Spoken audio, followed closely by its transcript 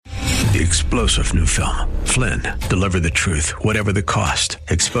The explosive new film, Flynn, deliver the truth, whatever the cost,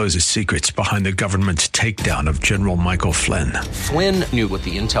 exposes secrets behind the government's takedown of General Michael Flynn. Flynn knew what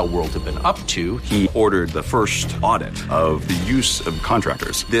the intel world had been up to. He ordered the first audit of the use of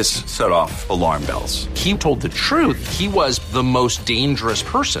contractors. This set off alarm bells. He told the truth. He was the most dangerous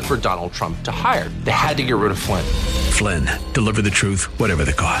person for Donald Trump to hire. They had to get rid of Flynn. Flynn, deliver the truth, whatever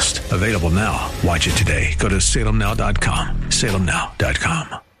the cost. Available now. Watch it today. Go to salemnow.com.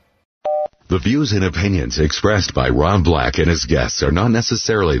 salemnow.com. The views and opinions expressed by Rob Black and his guests are not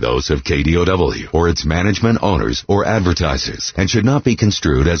necessarily those of KDOW or its management, owners, or advertisers, and should not be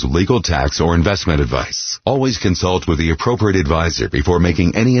construed as legal, tax, or investment advice. Always consult with the appropriate advisor before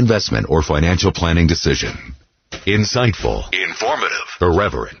making any investment or financial planning decision. Insightful, informative,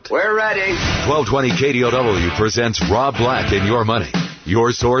 irreverent. We're ready. 1220 KDOW presents Rob Black and Your Money,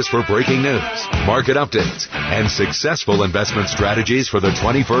 your source for breaking news, market updates, and successful investment strategies for the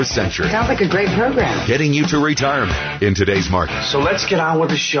 21st century. Sounds like a great program. Getting you to retirement in today's market. So let's get on with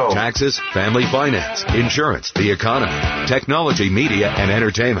the show. Taxes, family finance, insurance, the economy, technology, media, and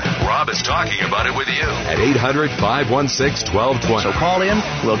entertainment. Rob is talking about it with you at 800-516-1220. So call in,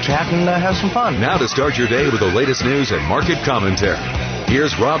 we'll chat and have some fun. Now to start your day with the latest news and market commentary.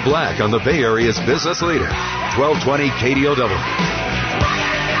 Here's Rob Black on the Bay Area's business leader, 1220 KDOW.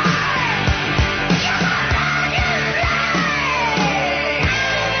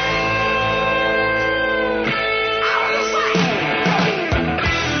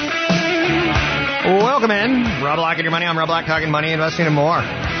 Welcome in. Rob Black and Your Money. I'm Rob Black, talking money, investing, and more.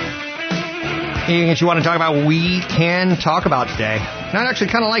 Anything that you want to talk about, we can talk about today. And I'd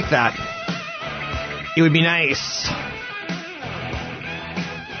actually kind of like that. It would be nice.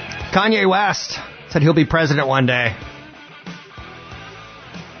 Kanye West said he'll be president one day.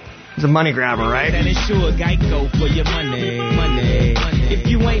 He's a money grabber, right? He's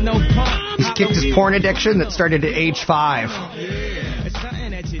kicked his porn addiction that started at age 5.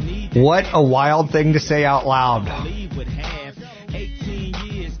 What a wild thing to say out loud.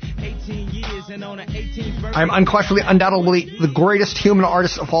 I'm unquestionably, undoubtedly the greatest human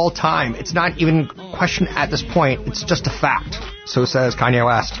artist of all time. It's not even a question at this point. It's just a fact. So says Kanye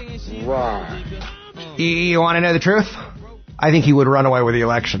West. Right. You want to know the truth? I think he would run away with the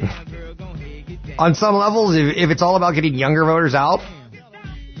election. On some levels, if it's all about getting younger voters out,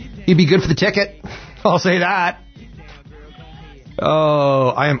 he'd be good for the ticket. I'll say that. Oh,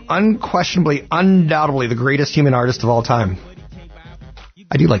 I am unquestionably, undoubtedly the greatest human artist of all time.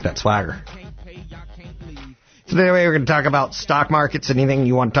 I do like that swagger. So today we're going to talk about stock markets. Anything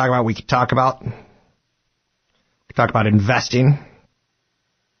you want to talk about, we can talk about. We can talk about investing,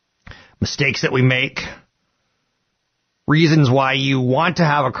 mistakes that we make, reasons why you want to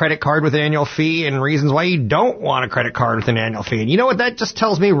have a credit card with an annual fee, and reasons why you don't want a credit card with an annual fee. And you know what that just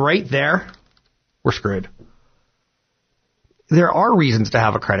tells me right there? We're screwed. There are reasons to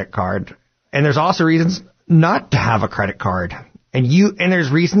have a credit card, and there's also reasons not to have a credit card. And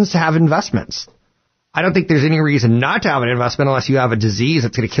there's reasons to have investments. I don't think there's any reason not to have an investment unless you have a disease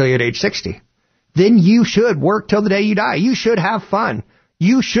that's going to kill you at age 60. Then you should work till the day you die. You should have fun.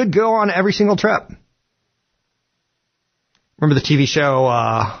 You should go on every single trip. Remember the TV show,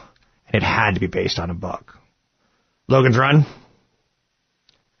 and it had to be based on a book, Logan's Run?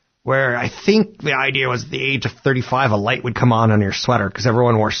 Where I think the idea was at the age of 35, a light would come on your sweater because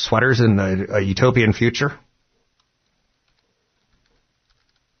everyone wore sweaters in a utopian future.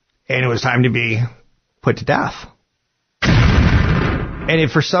 And it was time to be put to death. And if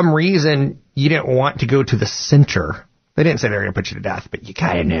for some reason you didn't want to go to the center, they didn't say they were going to put you to death, but you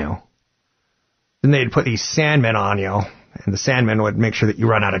kind of knew. Then they'd put these sandmen on you, and the sandmen would make sure that you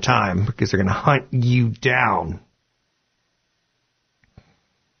run out of time because they're going to hunt you down.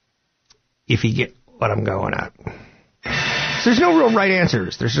 If you get what I'm going at. So there's no real right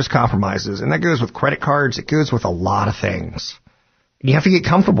answers. There's just compromises. And that goes with credit cards. It goes with a lot of things. And you have to get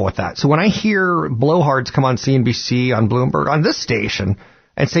comfortable with that. So when I hear blowhards come on CNBC, on Bloomberg, on this station,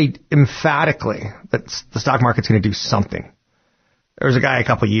 and say emphatically that the stock market's going to do something. There was a guy a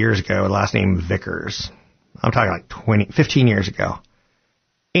couple of years ago, last name Vickers. I'm talking like 15 years ago.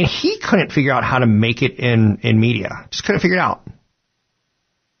 And he couldn't figure out how to make it in media. Just couldn't figure it out.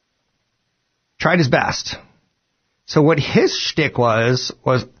 Tried his best. So what his shtick was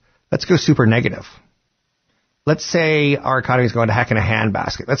let's go super negative. Let's say our economy is going to heck in a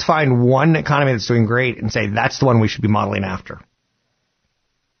handbasket. Let's find one economy that's doing great and say that's the one we should be modeling after.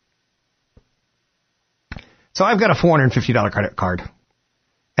 So I've got a $450 credit card.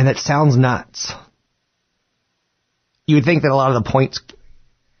 And that sounds nuts. You would think that a lot of the points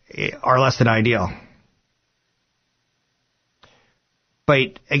are less than ideal.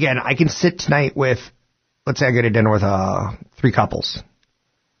 But again, I can sit tonight with, let's say I go to dinner with 3 couples.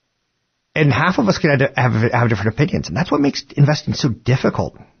 And half of us can have different opinions. And that's what makes investing so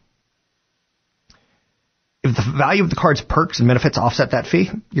difficult. If the value of the card's perks and benefits offset that fee,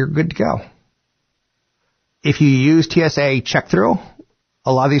 you're good to go. If you use TSA check-through,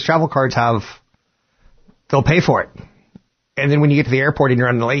 a lot of these travel cards they'll pay for it. And then when you get to the airport and you're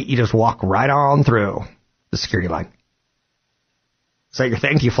running late, you just walk right on through the security line. Is that your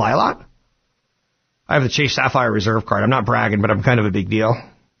thing? Do you fly a lot? I have the Chase Sapphire Reserve card. I'm not bragging, but I'm kind of a big deal.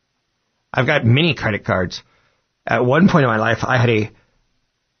 I've got many credit cards. At one point in my life, I had a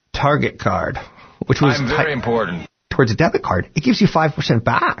Target card, which was very important. Towards a debit card. It gives you 5%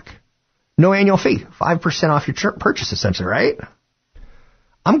 back. No annual fee. 5% off your purchase, essentially, right?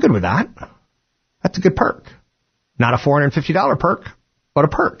 I'm good with that. That's a good perk. Not a $450 perk, but a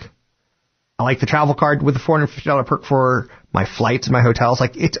perk. I like the travel card with the $450 perk for my flights and my hotels.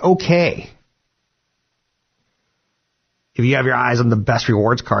 Like, it's okay. If you have your eyes on the best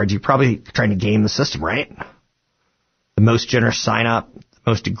rewards cards, you're probably trying to game the system, right? The most generous sign-up, the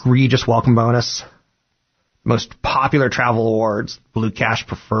most egregious welcome bonus, most popular travel awards, Blue Cash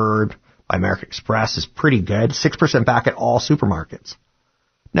Preferred by American Express is pretty good. 6% back at all supermarkets.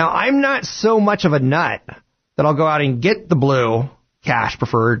 Now, I'm not so much of a nut that I'll go out and get the Blue Cash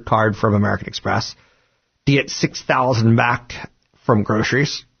Preferred card from American Express to get $6,000 back from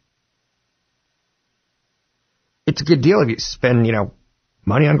groceries. It's a good deal if you spend,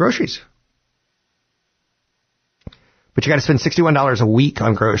 money on groceries. But you got to spend $61 a week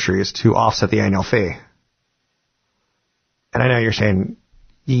on groceries to offset the annual fee. And I know you're saying,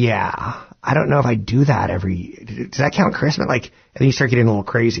 yeah, I don't know if I do that does that count Christmas? And then you start getting a little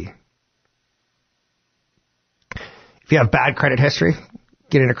crazy. If you have bad credit history,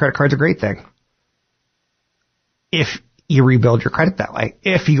 getting a credit card's a great thing. If you rebuild your credit that way.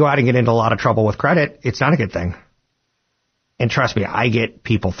 If you go out and get into a lot of trouble with credit, it's not a good thing. And trust me, I get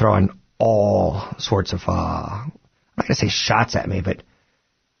people throwing all sorts of, I'm not going to say shots at me, but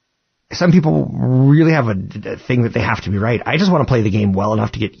some people really have a thing that they have to be right. I just want to play the game well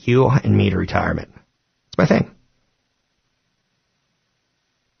enough to get you and me to retirement. It's my thing.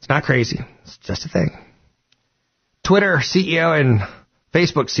 It's not crazy. It's just a thing. Twitter CEO and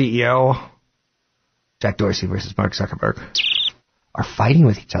Facebook CEO, Jack Dorsey versus Mark Zuckerberg, are fighting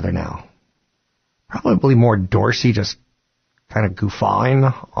with each other now. Probably more Dorsey just kind of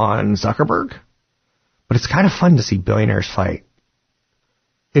goofing on Zuckerberg. But it's kind of fun to see billionaires fight.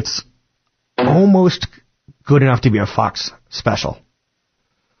 It's almost good enough to be a Fox special.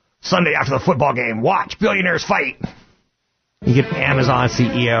 Sunday after the football game, watch billionaires fight. You get Amazon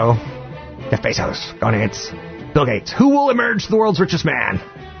CEO Jeff Bezos going against Bill Gates. Who will emerge the world's richest man?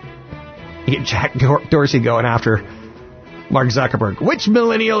 You get Jack Dorsey going after Mark Zuckerberg. Which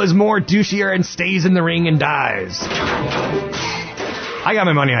millennial is more douchier and stays in the ring and dies? I got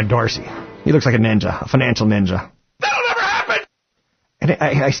my money on Dorsey. He looks like a ninja, a financial ninja. That'll never happen! And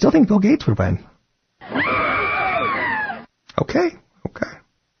I still think Bill Gates would win. Okay.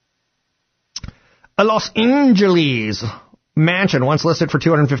 A Los Angeles mansion once listed for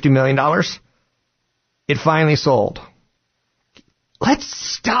 $250 million. It finally sold. Let's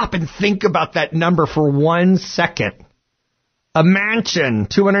stop and think about that number for 1 second. A mansion,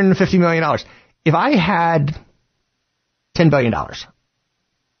 $250 million. If I had $10 billion, I'm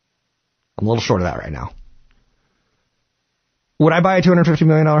a little short of that right now. Would I buy a $250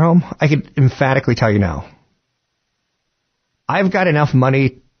 million home? I could emphatically tell you no. I've got enough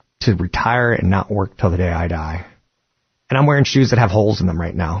money to retire and not work till the day I die. And I'm wearing shoes that have holes in them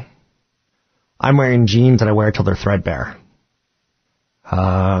right now. I'm wearing jeans that I wear till they're threadbare.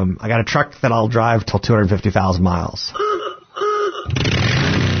 I got a truck that I'll drive till 250,000 miles.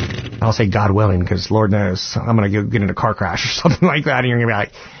 I'll say God willing, because Lord knows I'm going to get in a car crash or something like that, and you're going to be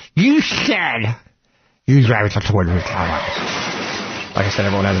like, you said you drive it till 250,000 miles. Like I said,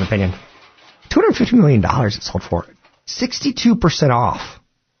 everyone has an opinion. $250 million it sold for. 62% off.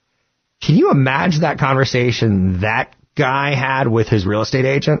 Can you imagine that conversation that guy had with his real estate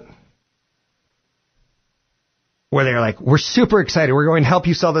agent? Where they're like, we're super excited. We're going to help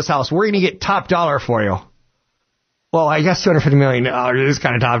you sell this house. We're going to get top dollar for you. Well, I guess $250 million is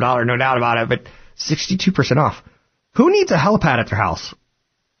kind of top dollar, no doubt about it, but 62% off. Who needs a helipad at their house?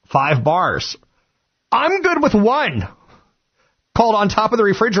 5 bars. I'm good with 1. Called on top of the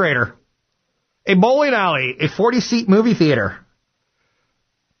refrigerator. A bowling alley. A 40-seat movie theater.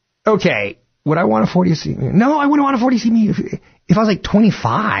 Okay, would I want a 40-seat? No, I wouldn't want a 40-seat movie. If I was like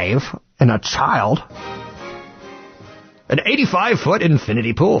 25 and a child, an 85-foot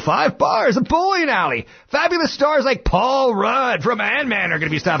infinity pool, 5 bars, a bowling alley. Fabulous stars like Paul Rudd from Ant-Man are going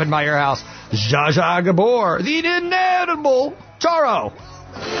to be stopping by your house. Zsa Zsa Gabor, the inimitable Charo.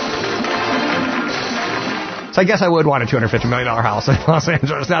 So I guess I would want a $250 million house in Los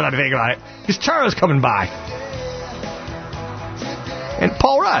Angeles, now that I think about it. Because Charo's coming by. And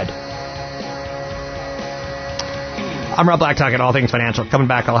Paul Rudd. I'm Rob Black, talking all things financial. Coming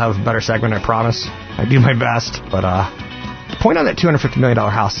back, I'll have a better segment, I promise. I do my best. But the point on that $250 million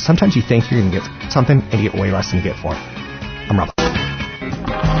house is sometimes you think you're going to get something and you get way less than you get for it. I'm Rob Black.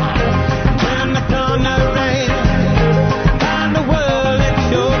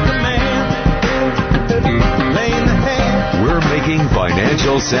 We're making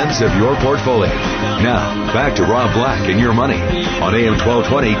financial sense of your portfolio. Now, back to Rob Black and Your Money on AM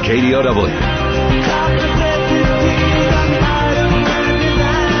 1220 KDOW.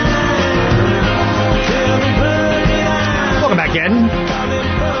 Welcome back in.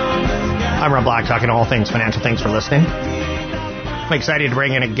 I'm Rob Black, talking all things financial. Thanks for listening. I'm excited to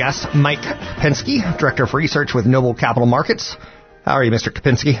bring in a guest, Mike Kopinski, Director of Research with Noble Capital Markets. How are you, Mr.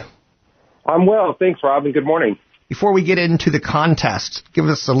 Kopinski? I'm well. Thanks, Rob, and good morning. Before we get into the contest, give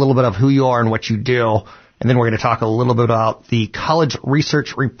us a little bit of who you are and what you do, and then we're going to talk a little bit about the College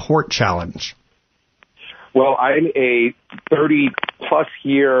Research Report Challenge. Well, I'm a 30-plus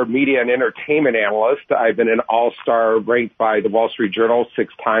year media and entertainment analyst. I've been an all-star ranked by the Wall Street Journal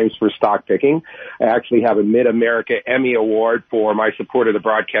 6 times for stock picking. I actually have a Mid-America Emmy Award for my support of the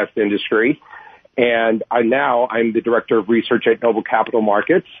broadcast industry. And I'm the Director of Research at Noble Capital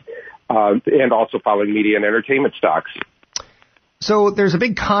Markets, and also following media and entertainment stocks. So there's a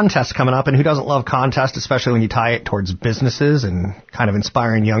big contest coming up, and who doesn't love contests, especially when you tie it towards businesses and kind of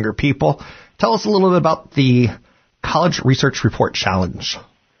inspiring younger people? Tell us a little bit about the College Research Report Challenge.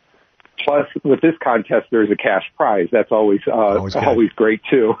 Plus, with this contest, there's a cash prize. That's always great,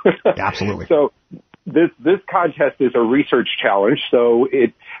 too. Absolutely. So this contest is a research challenge, so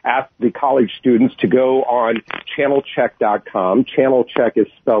it asks the college students to go on channelcheck.com. Channelcheck is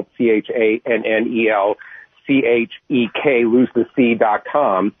spelled ChannelChek, lose the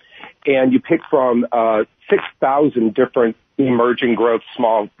C.com, and you pick from 6,000 different emerging growth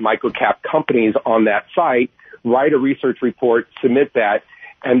small microcap companies on that site, write a research report, submit that,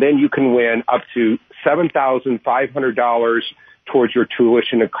 and then you can win up to $7,500 towards your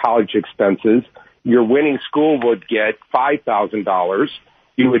tuition and college expenses. Your winning school would get $5,000.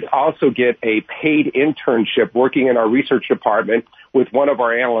 You would also get a paid internship working in our research department with one of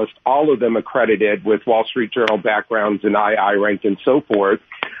our analysts, all of them accredited with Wall Street Journal backgrounds and II ranked and so forth,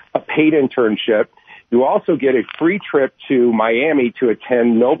 a paid internship. You also get a free trip to Miami to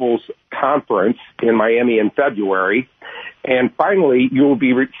attend Noble's conference in Miami in February. And finally, you will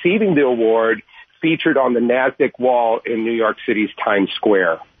be receiving the award featured on the NASDAQ wall in New York City's Times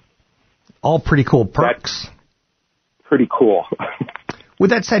Square. All pretty cool perks. That's pretty cool. With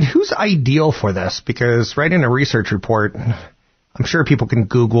that said, who's ideal for this? Because writing a research report, I'm sure people can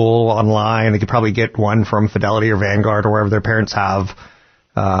Google online. They could probably get one from Fidelity or Vanguard or wherever their parents have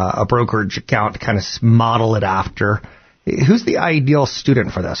a brokerage account to kind of model it after. Who's the ideal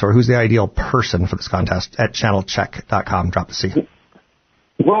student for this, or who's the ideal person for this contest at channelcheck.com? Drop the C.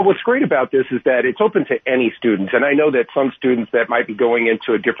 Well, what's great about this is that it's open to any students. And I know that some students that might be going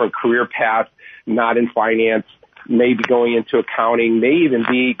into a different career path, not in finance, may be going into accounting, may even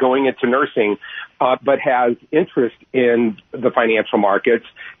be going into nursing, but has interest in the financial markets,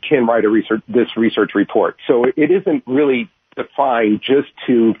 can write this research report. So it isn't really defined just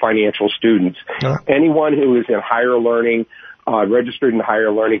to financial students. Anyone who is in higher learning, registered in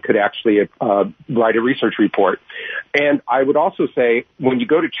higher learning, could actually write a research report. And I would also say, when you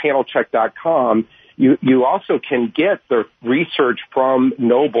go to channelcheck.com, you also can get the research from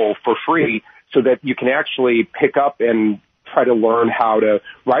Noble for free, so that you can actually pick up and try to learn how to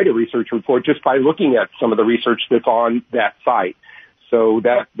write a research report just by looking at some of the research that's on that site. So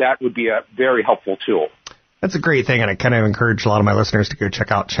that would be a very helpful tool. That's a great thing, and I kind of encourage a lot of my listeners to go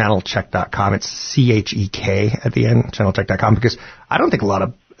check out channelcheck.com. It's CHEK at the end, channelcheck.com, because I don't think a lot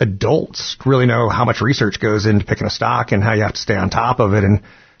of adults really know how much research goes into picking a stock and how you have to stay on top of it and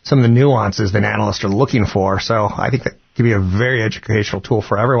some of the nuances that analysts are looking for. So I think that could be a very educational tool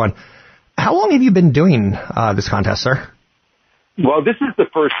for everyone. How long have you been doing this contest, sir? Well, this is the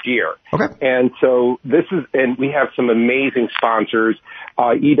first year. Okay. And so and we have some amazing sponsors.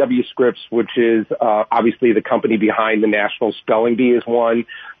 EW Scripps, which is obviously the company behind the National Spelling Bee, is one.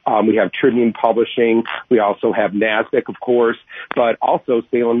 We have Tribune Publishing. We also have NASDAQ, of course, but also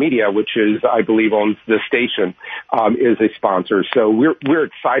Salem Media, which is, I believe, owns the station, is a sponsor. So we're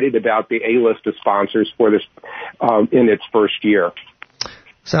excited about the A-list of sponsors for this in its first year.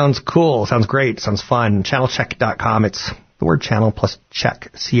 Sounds cool. Sounds great. Sounds fun. ChannelCheck.com. It's the word channel plus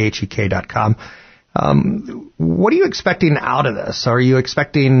check, CHEK.com. What are you expecting out of this? Are you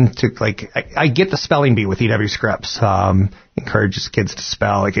expecting to, I get the spelling bee with EW Scripps, encourages kids to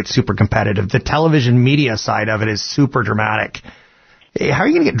spell. It gets super competitive. The television media side of it is super dramatic. How are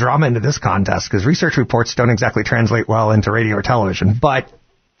you going to get drama into this contest? Because research reports don't exactly translate well into radio or television, but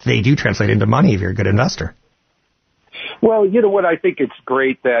they do translate into money if you're a good investor. Well, you know what? I think it's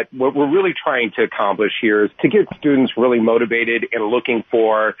great that what we're really trying to accomplish here is to get students really motivated and looking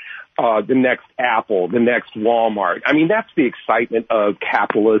for the next Apple, the next Walmart. I mean, that's the excitement of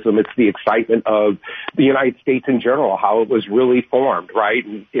capitalism. It's the excitement of the United States in general, how it was really formed, right,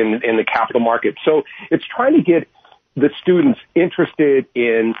 in the capital market. So it's trying to get the students interested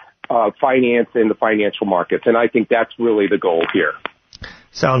in finance and the financial markets, and I think that's really the goal here.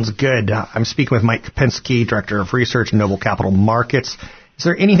 Sounds good. I'm speaking with Mike Kopinski, Director of Research at Noble Capital Markets. Is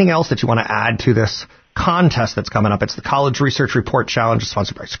there anything else that you want to add to this contest that's coming up? It's the College Research Report Challenge,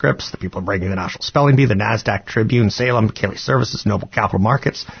 sponsored by Scripps, the people bringing the National Spelling Bee, the NASDAQ, Tribune, Salem, Cayley Services, Noble Capital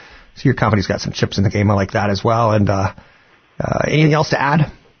Markets. So your company's got some chips in the game. I like that as well. And anything else to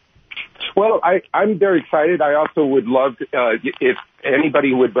add? Well, I'm very excited. I also would love if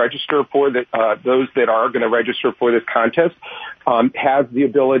anybody would register for those that are going to register for this contest have the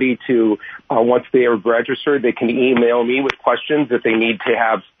ability to, once they are registered, they can email me with questions if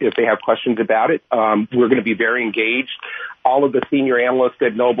they have questions about it. We're going to be very engaged. All of the senior analysts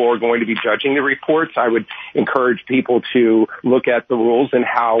at Noble are going to be judging the reports. I would encourage people to look at the rules and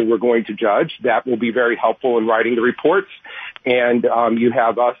how we're going to judge. That will be very helpful in writing the reports. And you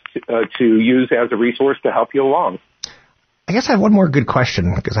have us to use as a resource to help you along. I guess I have one more good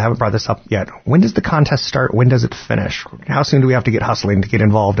question, because I haven't brought this up yet. When does the contest start? When does it finish? How soon do we have to get hustling to get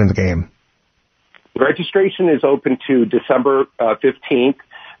involved in the game? Registration is open to December 15th.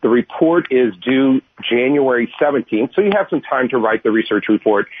 The report is due January 17th, so you have some time to write the research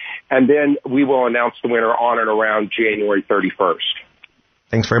report, and then we will announce the winner on and around January 31st.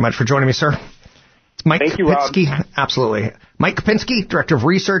 Thanks very much for joining me, sir. It's Mike Thank you, Kopinski. Rob. Absolutely. Mike Kopinski, Director of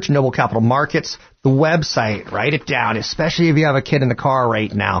Research, Noble Capital Markets. The website, write it down, especially if you have a kid in the car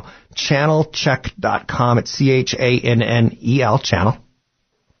right now. ChannelCheck.com. It's CHANNEL, channel.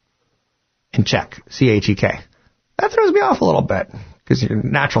 And check, CHEK. That throws me off a little bit, because your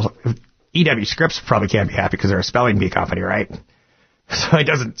natural EW Scripps probably can't be happy because they're a spelling bee company, right? So it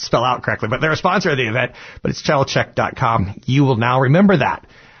doesn't spell out correctly, but they're a sponsor of the event. But it's ChannelCheck.com. You will now remember that.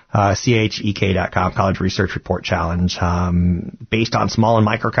 CHEK.com, College Research Report Challenge, based on small and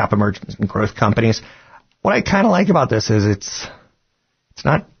micro-cap emerging and growth companies. What I kind of like about this is it's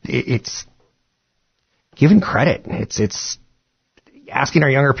giving credit. It's asking our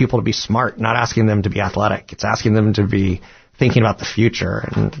younger people to be smart, not asking them to be athletic. It's asking them to be thinking about the future,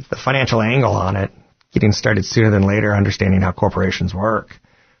 and the financial angle on it, getting started sooner than later, understanding how corporations work,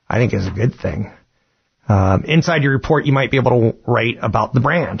 I think is a good thing. Inside your report, you might be able to write about the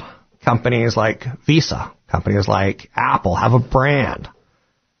brand. Companies like Visa, companies like Apple have a brand.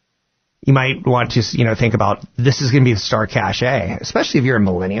 You might want to, think about this is going to be the star cachet, especially if you're a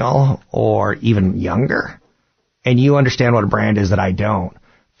millennial or even younger, and you understand what a brand is that I don't.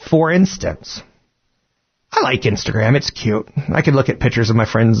 For instance, I like Instagram. It's cute. I could look at pictures of my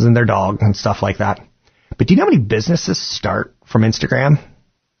friends and their dog and stuff like that. But do you know how many businesses start from Instagram?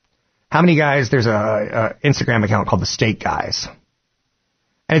 How many guys? There's a Instagram account called The Steak Guys.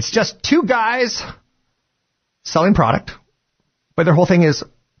 And it's just two guys selling product, but their whole thing is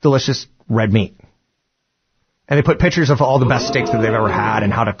delicious red meat. And they put pictures of all the best steaks that they've ever had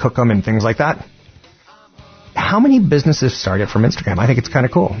and how to cook them and things like that. How many businesses started from Instagram? I think it's kind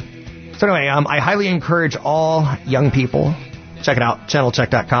of cool. So anyway, I highly encourage all young people, check it out,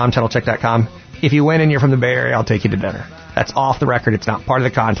 channelcheck.com, channelcheck.com. If you win and you're from the Bay Area, I'll take you to dinner. That's off the record. It's not part of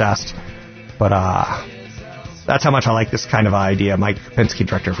the contest. But that's how much I like this kind of idea. Mike Kopinski,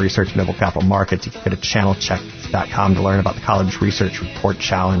 Director of Research at Noble Capital Markets. You can go to channelcheck.com to learn about the College Research Report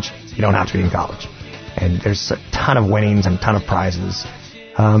Challenge. You don't have to be in college. And there's a ton of winnings and a ton of prizes.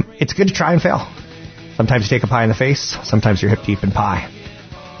 It's good to try and fail. Sometimes you take a pie in the face. Sometimes you're hip deep in pie.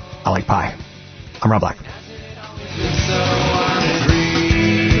 I like pie. I'm Rob Black.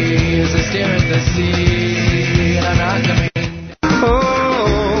 As I stare at the sea, and I'm not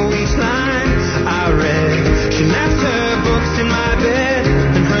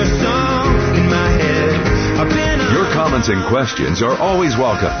comments and questions are always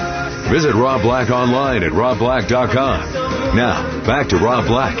welcome. Visit Rob Black online at robblack.com. Now, back to Rob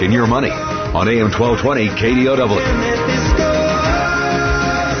Black and Your Money on AM 1220 KDOW.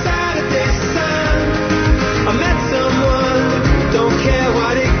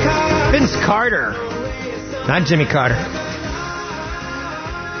 Vince Carter. Not Jimmy Carter.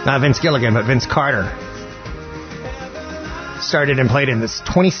 Not Vince Gilligan, but Vince Carter. Started and played in this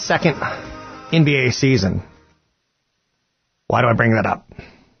 22nd NBA season. Why do I bring that up?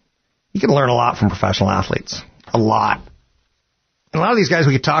 You can learn a lot from professional athletes. A lot. And a lot of these guys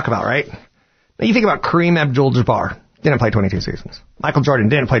we could talk about, right? Now you think about Kareem Abdul-Jabbar. Didn't play 22 seasons. Michael Jordan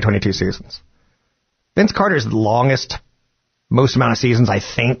didn't play 22 seasons. Vince Carter is the longest, most amount of seasons, I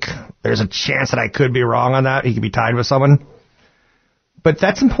think. There's a chance that I could be wrong on that. He could be tied with someone. But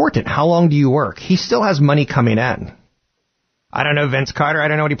that's important. How long do you work? He still has money coming in. I don't know Vince Carter. I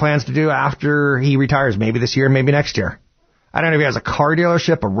don't know what he plans to do after he retires. Maybe this year, maybe next year. I don't know if he has a car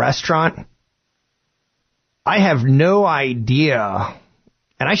dealership, a restaurant. I have no idea.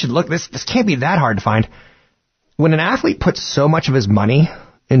 And I should look. This can't be that hard to find. When an athlete puts so much of his money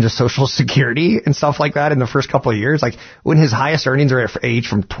into Social Security and stuff like that in the first couple of years, like when his highest earnings are at age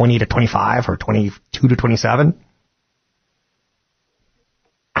from 20 to 25 or 22 to 27,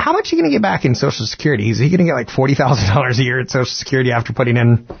 how much are you going to get back in Social Security? Is he going to get like $40,000 a year at Social Security after putting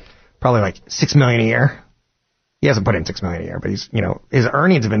in probably like $6 million a year? He hasn't put in $6 million a year, but he's, his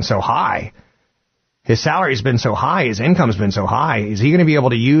earnings have been so high. His salary's been so high. His income's been so high. Is he going to be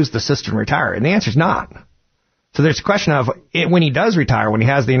able to use the system to retire? And the answer is not. So there's a question of when he does retire, when he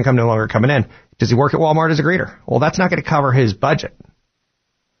has the income no longer coming in, does he work at Walmart as a greeter? Well, that's not going to cover his budget.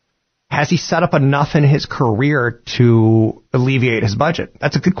 Has he set up enough in his career to alleviate his budget?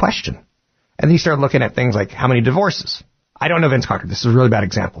 That's a good question. And then you start looking at things like how many divorces. I don't know Vince Carter. This is a really bad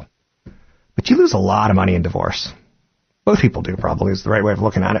example. But you lose a lot of money in divorce. Both people do, probably, is the right way of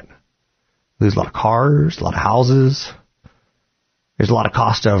looking at it. Lose a lot of cars, a lot of houses. There's a lot of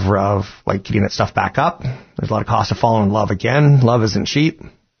cost of like getting that stuff back up. There's a lot of cost of falling in love again. Love isn't cheap.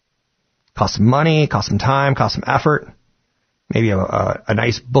 Costs some money, costs some time, costs some effort. Maybe a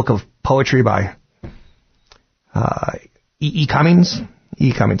nice book of poetry by E. Cummings.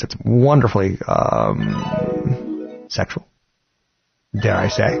 E. Cummings, it's wonderfully sexual, dare I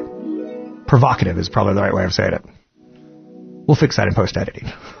say. Provocative is probably the right way of saying it. We'll fix that in post-editing.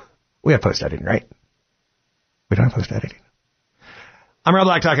 We have post-editing, right? We don't have post-editing. I'm Rob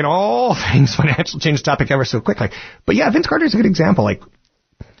Black, talking all things financial, change topic ever so quickly. But yeah, Vince Carter is a good example. Like,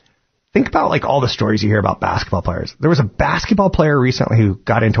 think about like all the stories you hear about basketball players. There was a basketball player recently who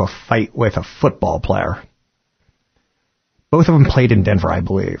got into a fight with a football player. Both of them played in Denver, I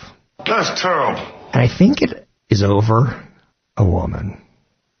believe. That's terrible. And I think it is over a woman.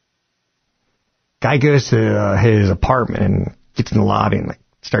 Guy goes to his apartment and gets in the lobby and like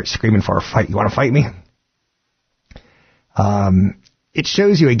starts screaming for a fight. You want to fight me? It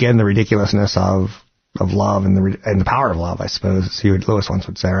shows you again the ridiculousness of love and the power of love, I suppose, as Hugh Lewis once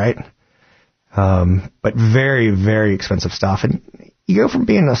would say, right? But very, very expensive stuff. And you go from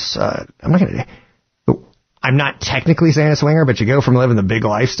being I'm not technically saying a swinger, but you go from living the big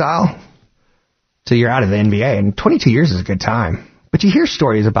lifestyle to you're out of the NBA. And 22 years is a good time. But you hear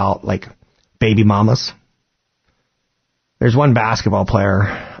stories about like baby mamas. There's one basketball player,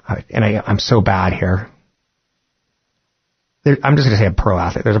 and I'm so bad here. I'm just going to say a pro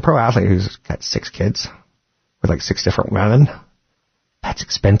athlete. There's a pro athlete who's got 6 kids with like 6 different women. That's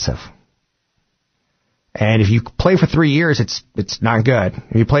expensive. And if you play for 3 years, it's not good.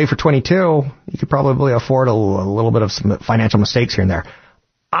 If you play for 22, you could probably afford a little bit of some financial mistakes here and there.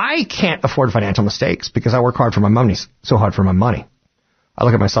 I can't afford financial mistakes because I work hard for my money, so hard for my money. I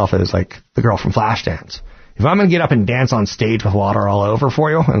look at myself as like the girl from Flashdance. If I'm going to get up and dance on stage with water all over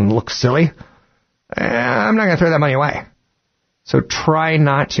for you and look silly, I'm not going to throw that money away. So try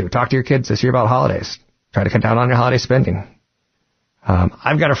not to. Talk to your kids this year about holidays. Try to cut down on your holiday spending.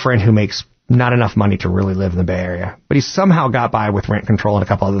 I've got a friend who makes not enough money to really live in the Bay Area, but he somehow got by with rent control and a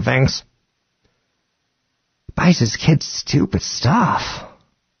couple other things. Buys his kids stupid stuff.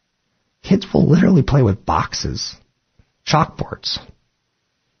 Kids will literally play with boxes, chalkboards.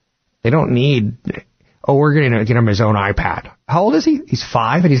 They don't need, we're going to get him his own iPad. How old is he? He's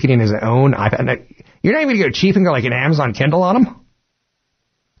 5 and he's getting his own iPad. Now, you're not even going to go cheap and go like an Amazon Kindle on him?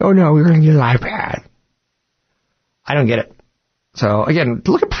 Oh no, we're going to get an iPad. I don't get it. So again,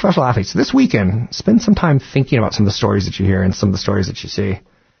 look at professional athletes. This weekend, spend some time thinking about some of the stories that you hear and some of the stories that you see.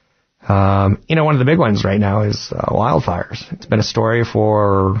 One of the big ones right now is wildfires. It's been a story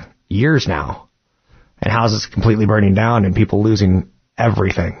for years now. And houses completely burning down and people losing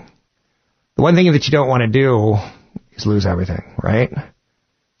everything. The one thing that you don't want to do is is lose everything, right?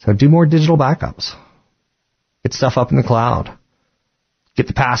 So do more digital backups. Get stuff up in the cloud. Get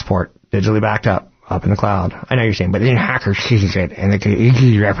the passport digitally backed up in the cloud. I know you're saying, but then hackers seize it and they can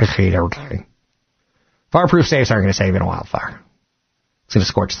easily replicate everything. Fireproof safes aren't going to save in a wildfire. It's going to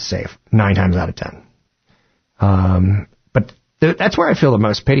scorch the safe 9 times out of 10. But that's where I feel the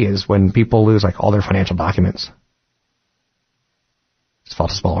most pity is when people lose like all their financial documents. Just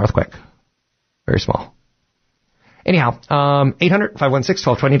felt a small earthquake. Very small. Anyhow,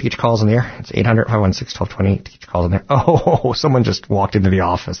 800-516-1220 to get your calls in the air. It's 800-516-1220 to get your calls in there. Oh, someone just walked into the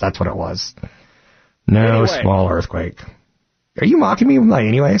office. That's what it was. No small earthquake. Are you mocking me by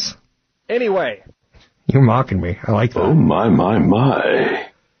anyways? Anyway. You're mocking me. I like that. Oh, my.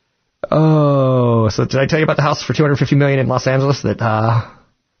 Oh, so did I tell you about the house for $250 million in Los Angeles that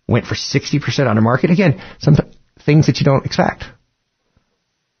went for 60% under market? Again, some things that you don't expect.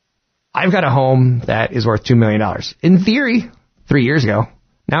 I've got a home that is worth $2 million. In theory, 3 years ago.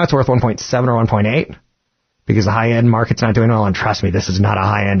 Now it's worth 1.7 or 1.8 because the high-end market's not doing well. And trust me, this is not a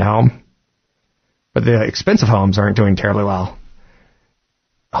high-end home. But the expensive homes aren't doing terribly well.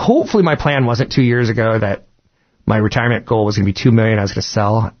 Hopefully my plan wasn't 2 years ago that my retirement goal was going to be $2 million. I was going to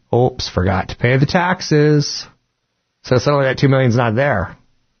sell. Oops, forgot to pay the taxes. So suddenly that $2 million's not there.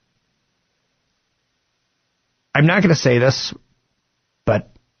 I'm not going to say this, but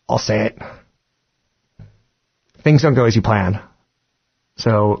I'll say it. Things don't go as you plan.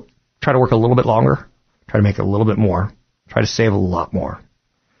 So try to work a little bit longer. Try to make a little bit more. Try to save a lot more.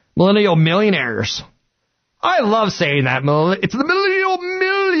 Millennial millionaires. I love saying that. It's the Millennial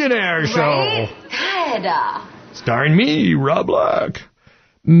Millionaire Show. Right? Starring me, Rob Black.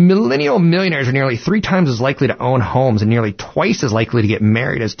 Millennial millionaires are nearly 3 times as likely to own homes and nearly twice as likely to get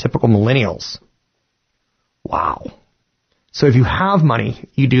married as typical millennials. Wow. So if you have money,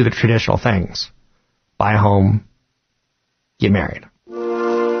 you do the traditional things. Buy a home, get married.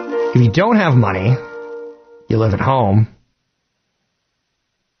 If you don't have money, you live at home,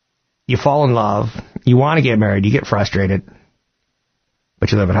 you fall in love, you want to get married, you get frustrated,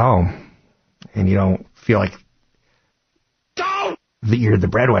 but you live at home, and you don't feel like that you're the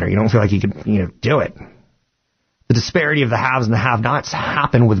breadwinner. You don't feel like you can, do it. The disparity of the haves and the have-nots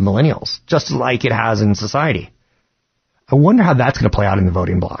happen with millennials, just like it has in society. I wonder how that's going to play out in the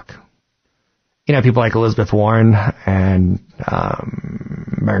voting bloc. People like Elizabeth Warren and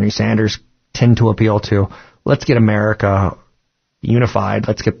Bernie Sanders tend to appeal to, let's get America unified,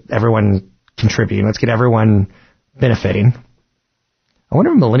 let's get everyone contributing, let's get everyone benefiting. I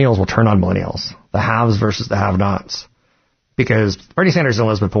wonder if millennials will turn on millennials, the haves versus the have-nots. Because Bernie Sanders and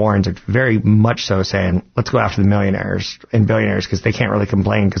Elizabeth Warren are very much so saying, let's go after the millionaires and billionaires because they can't really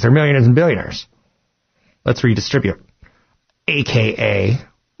complain because they're millionaires and billionaires. Let's redistribute. AKA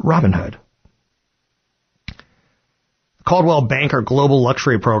Robin Hood. The Caldwell Banker Global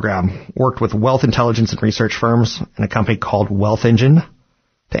Luxury Program worked with wealth intelligence and research firms and a company called Wealth Engine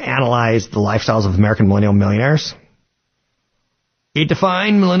to analyze the lifestyles of American millennial millionaires. It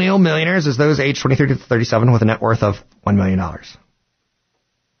defined millennial millionaires as those aged 23 to 37 with a net worth of $1 million.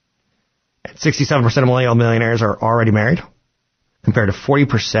 And 67% of millennial millionaires are already married, compared to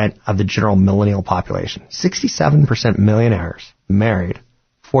 40% of the general millennial population. 67% millionaires married,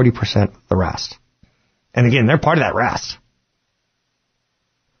 40% the rest. And again, they're part of that rest.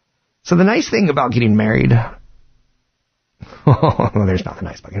 So the nice thing about getting married... well, there's nothing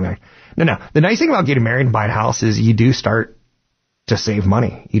nice about getting married. No. The nice thing about getting married and buying a house is you do start to save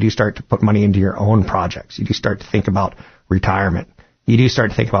money. You do start to put money into your own projects. You do start to think about retirement. You do start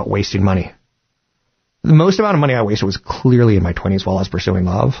to think about wasting money. The most amount of money I wasted was clearly in my 20s while I was pursuing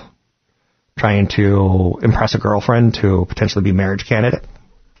love, trying to impress a girlfriend to potentially be a marriage candidate.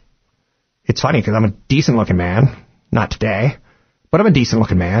 It's funny because I'm a decent-looking man. Not today, but I'm a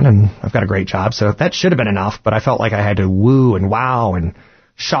decent-looking man, and I've got a great job, so that should have been enough, but I felt like I had to woo and wow and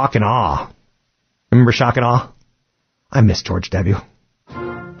shock and awe. Remember shock and awe? I miss George W.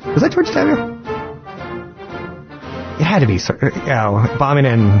 Was that George W? It had to be, bombing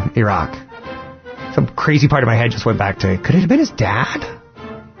in Iraq. Some crazy part of my head just went back to, could it have been his dad?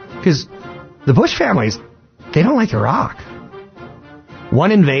 Because the Bush families, they don't like Iraq.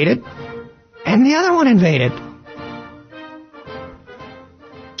 One invaded, and the other one invaded.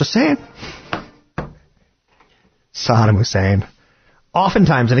 Just saying. Saddam Hussein.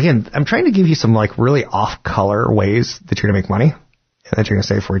 Oftentimes, and again, I'm trying to give you some really off-color ways that you're going to make money and that you're going to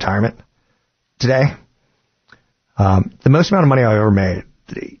save for retirement today. The most amount of money I ever made,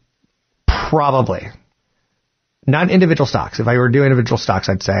 probably, not individual stocks. If I were doing individual stocks,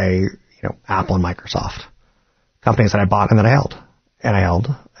 I'd say, Apple and Microsoft, companies that I bought and that I held. And I held,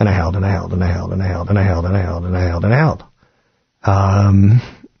 and I held, and I held, and I held, and I held, and I held, and I held, and I held, and I held.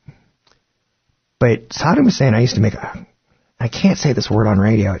 But Saddam Hussein, I used to make I can't say this word on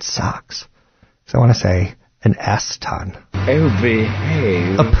radio, it sucks. So I want to say an S-ton. Oh,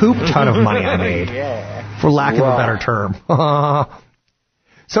 behave. A poop ton of money I made, for lack of a better term.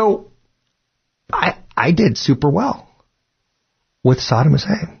 So I did super well with Saddam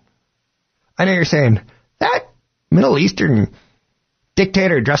Hussein. I know you're saying, that Middle Eastern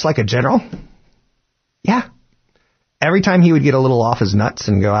dictator dressed like a general? Yeah. Every time he would get a little off his nuts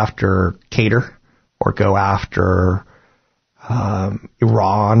and go after Qatar or go after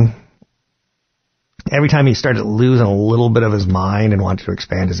Iran, every time he started losing a little bit of his mind and wanted to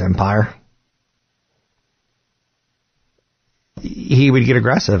expand his empire, he would get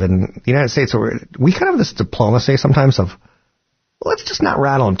aggressive. And the United States, we kind of have this diplomacy sometimes of, let's just not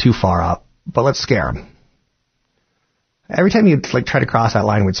rattle him too far up, but let's scare him. Every time you'd try to cross that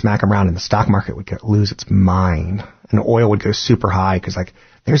line, we'd smack him around, and the stock market would lose its mind, and oil would go super high because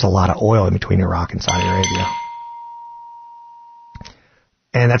there's a lot of oil in between Iraq and Saudi Arabia,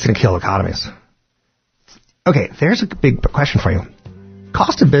 and that's going to kill economies. Okay, there's a big question for you.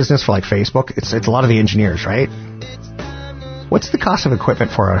 Cost of business for Facebook, it's a lot of the engineers, right? What's the cost of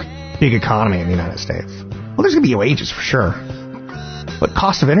equipment for a big economy in the United States? Well, there's going to be wages for sure, but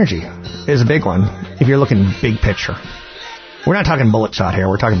cost of energy is a big one if you're looking big picture. We're not talking bullet shot here.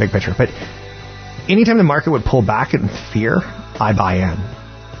 We're talking big picture. But anytime the market would pull back in fear, I buy in.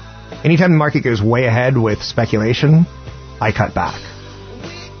 Anytime the market goes way ahead with speculation, I cut back.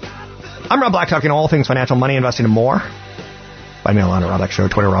 I'm Rob Black, talking all things financial, money, investing, and more. Find me online at Rob Black Show,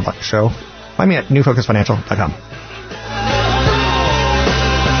 Twitter, Rob Black Show. Find me at newfocusfinancial.com.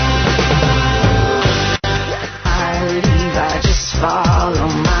 I just follow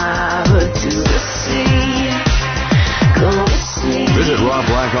my hood to the sea. Visit Rob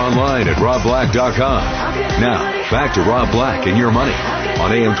Black online at robblack.com. Now, back to Rob Black and Your Money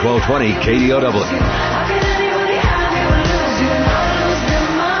on AM 1220 KDOW.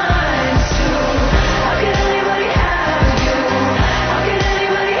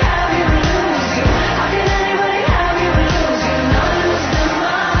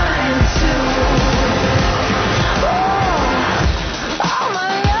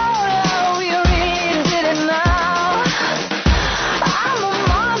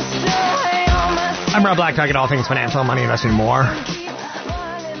 I'm Rob Black, talking all things financial, money, investing, and more.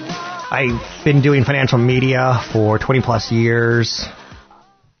 I've been doing financial media for 20 plus years.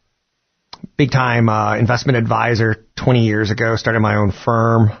 Big time investment advisor 20 years ago. Started my own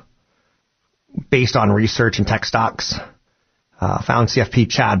firm based on research and tech stocks. Found CFP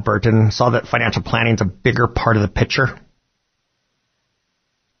Chad Burton. Saw that financial planning is a bigger part of the picture.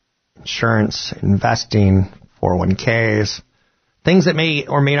 Insurance, investing, 401ks. Things that may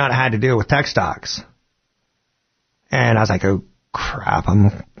or may not have had to do with tech stocks. And I was like, oh, crap, I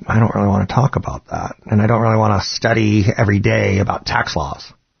don't really want to talk about that. And I don't really want to study every day about tax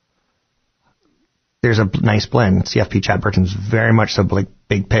laws. There's a nice blend. CFP Chad Burton's very much so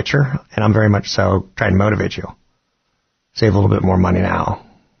big picture, and I'm very much so trying to motivate you. Save a little bit more money now.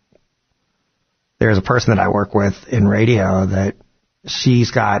 There's a person that I work with in radio that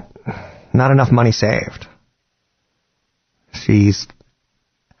she's got not enough money saved.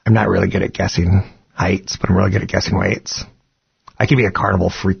 I'm not really good at guessing heights, but I'm really good at guessing weights. I could be a carnival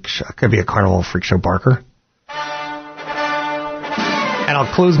freak show. Barker. And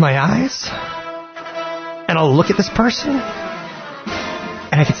I'll close my eyes, and I'll look at this person,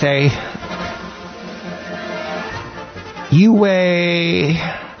 and I could say, you weigh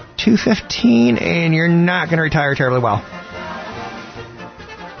 215, and you're not going to retire terribly well.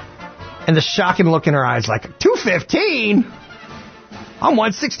 And the shocking look in her eyes, like, 215? I'm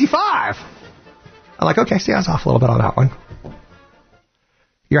 165. I'm like, okay, see, I was off a little bit on that one.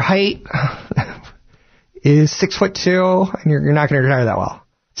 Your height is 6'2", and you're not going to retire that well.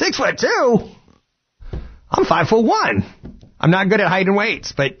 6'2"? I'm 5'1". I'm not good at height and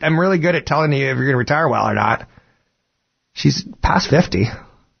weights, but I'm really good at telling you if you're going to retire well or not. She's past 50.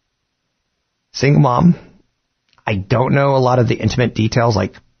 Single mom. I don't know a lot of the intimate details,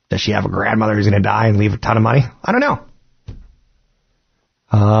 like, does she have a grandmother who's going to die and leave a ton of money? I don't know.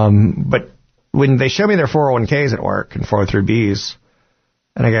 But when they show me their 401ks at work and 403bs,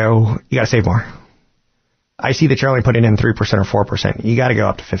 and I go, you got to save more. I see that you're only putting in 3% or 4%. You got to go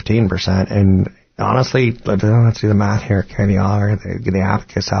up to 15%. And honestly, let's do the math here. KDR, they get the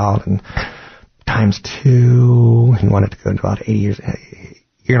abacus out, and times 2, you want it to go into about 80 years.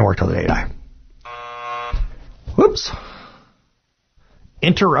 You're going to work till the day you die. Whoops.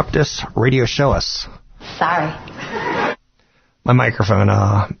 Interrupt us, radio show us. Sorry. My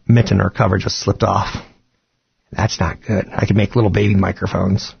microphone mitten or cover just slipped off. That's not good. I could make little baby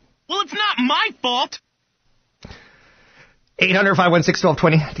microphones. Well, it's not my fault.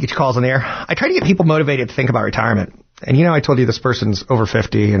 800-516-1220 to get your calls on the air. I try to get people motivated to think about retirement. And I told you this person's over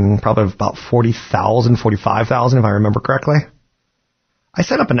 50 and probably about 40,000, 45,000 if I remember correctly. I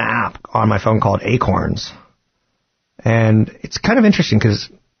set up an app on my phone called Acorns. And it's kind of interesting because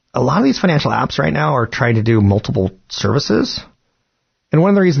a lot of these financial apps right now are trying to do multiple services. And one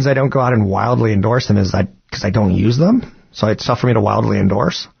of the reasons I don't go out and wildly endorse them is because I don't use them. So it's tough for me to wildly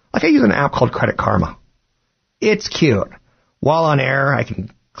endorse. Like I use an app called Credit Karma. It's cute. While on air, I can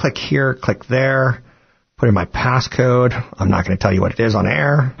click here, click there, put in my passcode. I'm not going to tell you what it is on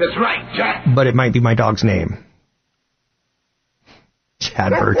air. That's right, Jack. But it might be my dog's name.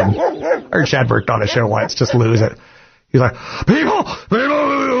 Chad Burton. I heard Chad Burton on a show once just lose it. He's like, people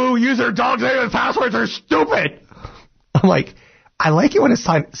who use their dog's name as passwords are stupid. I'm like, I like it when a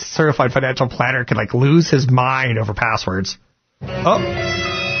certified financial planner can lose his mind over passwords. Oh,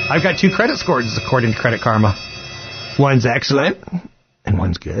 I've got 2 credit scores according to Credit Karma. One's excellent and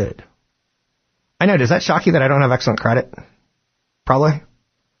one's good. I know, does that shock you that I don't have excellent credit? Probably.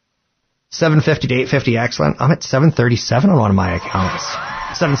 750 to 850 excellent. I'm at 737 on one of my accounts.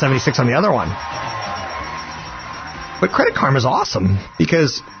 776 on the other one. But Credit Karma is awesome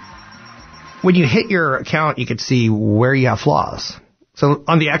because when you hit your account, you could see where you have flaws. So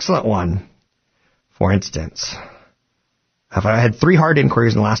on the excellent one, for instance, I've had 3 hard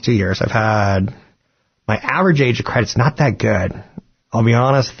inquiries in the last 2 years. I've had my average age of credit's not that good. I'll be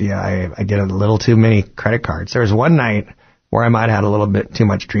honest with you, I did a little too many credit cards. There was one night where I might have had a little bit too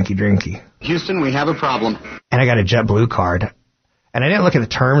much drinky. Houston, we have a problem. And I got a JetBlue card. And I didn't look at the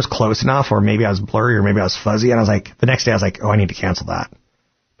terms close enough, or maybe I was blurry, or maybe I was fuzzy. And I was like, the next day I was like, oh, I need to cancel that.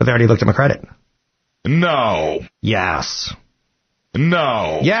 But they already looked at my credit. No. Yes.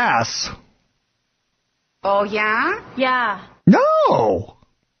 No. Yes. Oh, yeah? Yeah. No.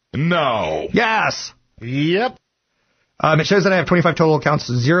 No. Yes. Yep. It shows that I have 25 total accounts,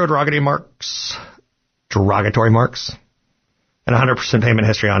 0 derogatory marks, and 100% payment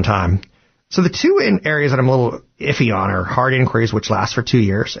history on time. So the 2 areas that I'm a little iffy on are hard inquiries, which last for 2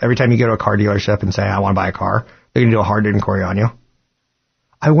 years. Every time you go to a car dealership and say, I want to buy a car, they're going to do a hard inquiry on you.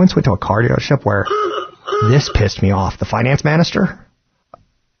 I once went to a car dealership where this pissed me off. The finance manager,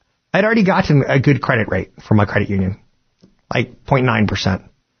 I'd already gotten a good credit rate from my credit union, like 0.9%.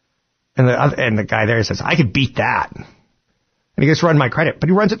 And the guy there says, I could beat that. And he goes to run my credit, but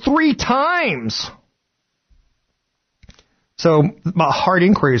he runs it 3 times. So my hard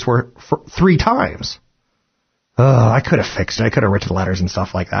inquiries were for 3 times. I could have fixed it. I could have written letters and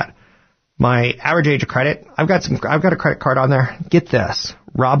stuff like that. My average age of credit, I've got a credit card on there. Get this.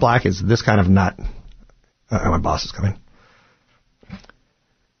 Rob Black is this kind of nut. My boss is coming.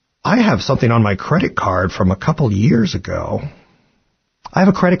 I have something on my credit card from a couple years ago. I have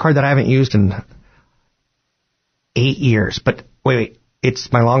a credit card that I haven't used in 8 years. But wait.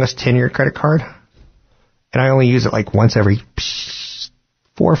 It's my longest tenured credit card. And I only use it like once every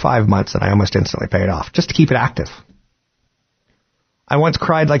 4 or 5 months, and I almost instantly pay it off, just to keep it active. I once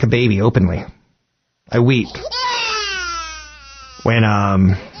cried like a baby openly. I wept when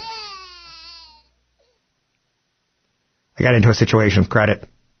I got into a situation of credit.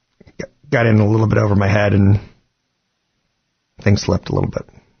 Got in a little bit over my head, and things slipped a little bit.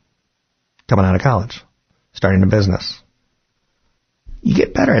 Coming out of college, starting a business. You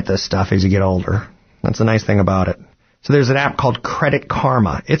get better at this stuff as you get older. That's the nice thing about it. So there's an app called Credit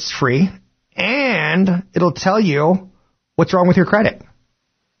Karma. It's free, and it'll tell you what's wrong with your credit.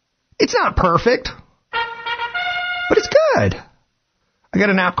 It's not perfect, but it's good. I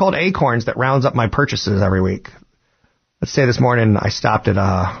got an app called Acorns that rounds up my purchases every week. Let's say this morning I stopped at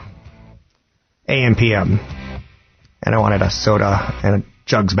AM PM, and I wanted a soda and a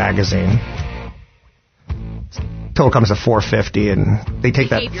Jugs magazine. Total comes to $4.50, and they take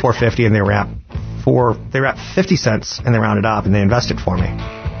that $4.50 and they wrap 50 cents and they round it up and they invest it for me.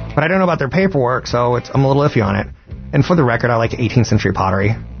 But I don't know about their paperwork, so I'm a little iffy on it. And for the record, I like 18th Century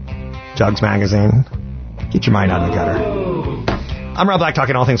Pottery, Jugs magazine. Get your mind out of the gutter. I'm Rob Black,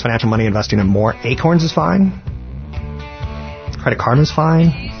 talking all things financial, money, investing, and more. Acorns is fine. Credit Karma is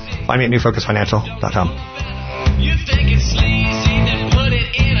fine. Find me at newfocusfinancial.com. You think it's sleazy, then put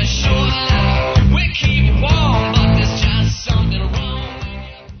it in a short line. We keep warm, but there's just something wrong.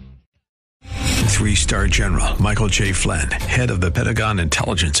 3-star general Michael J. Flynn, head of the Pentagon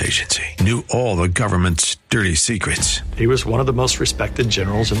Intelligence Agency, knew all the government's dirty secrets. He was one of the most respected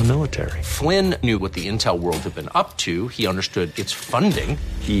generals in the military. Flynn knew what the intel world had been up to. He understood its funding.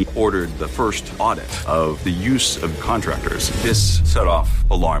 He ordered the first audit of the use of contractors. This set off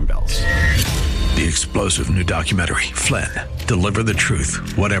alarm bells. The explosive new documentary, Flynn, Deliver the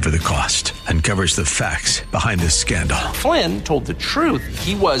Truth, Whatever the Cost, uncovers the facts behind this scandal. Flynn told the truth.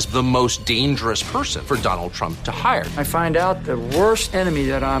 He was the most dangerous person for Donald Trump to hire. I find out the worst enemy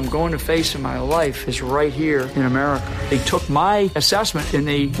that I'm going to face in my life is right here in America. They took my assessment and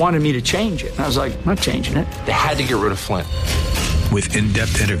they wanted me to change it. And I was like, I'm not changing it. They had to get rid of Flynn. With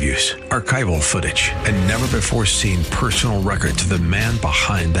in-depth interviews, archival footage, and never-before-seen personal records of the man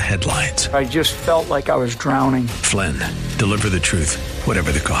behind the headlines. I just felt like I was drowning. Flynn, Deliver the Truth,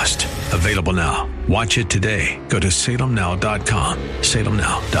 Whatever the Cost. Available now. Watch it today. Go to salemnow.com.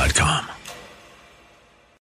 salemnow.com.